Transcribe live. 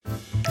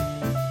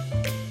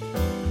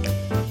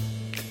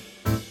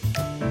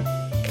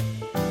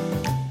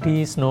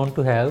Tea is known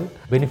to have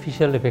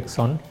beneficial effects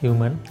on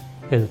human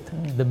health.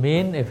 The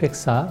main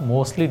effects are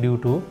mostly due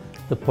to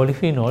the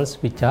polyphenols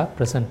which are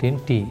present in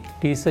tea.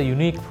 Tea is a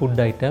unique food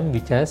item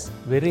which has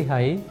very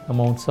high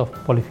amounts of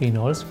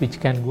polyphenols which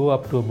can go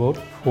up to about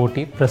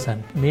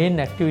 40%. Main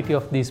activity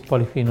of these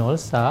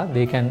polyphenols are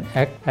they can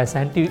act as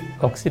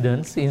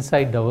antioxidants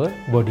inside our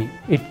body.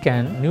 It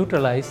can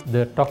neutralize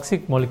the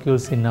toxic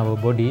molecules in our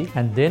body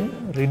and then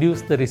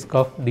reduce the risk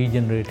of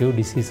degenerative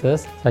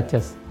diseases such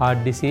as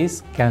heart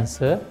disease,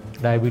 cancer,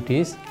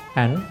 diabetes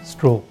and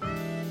stroke.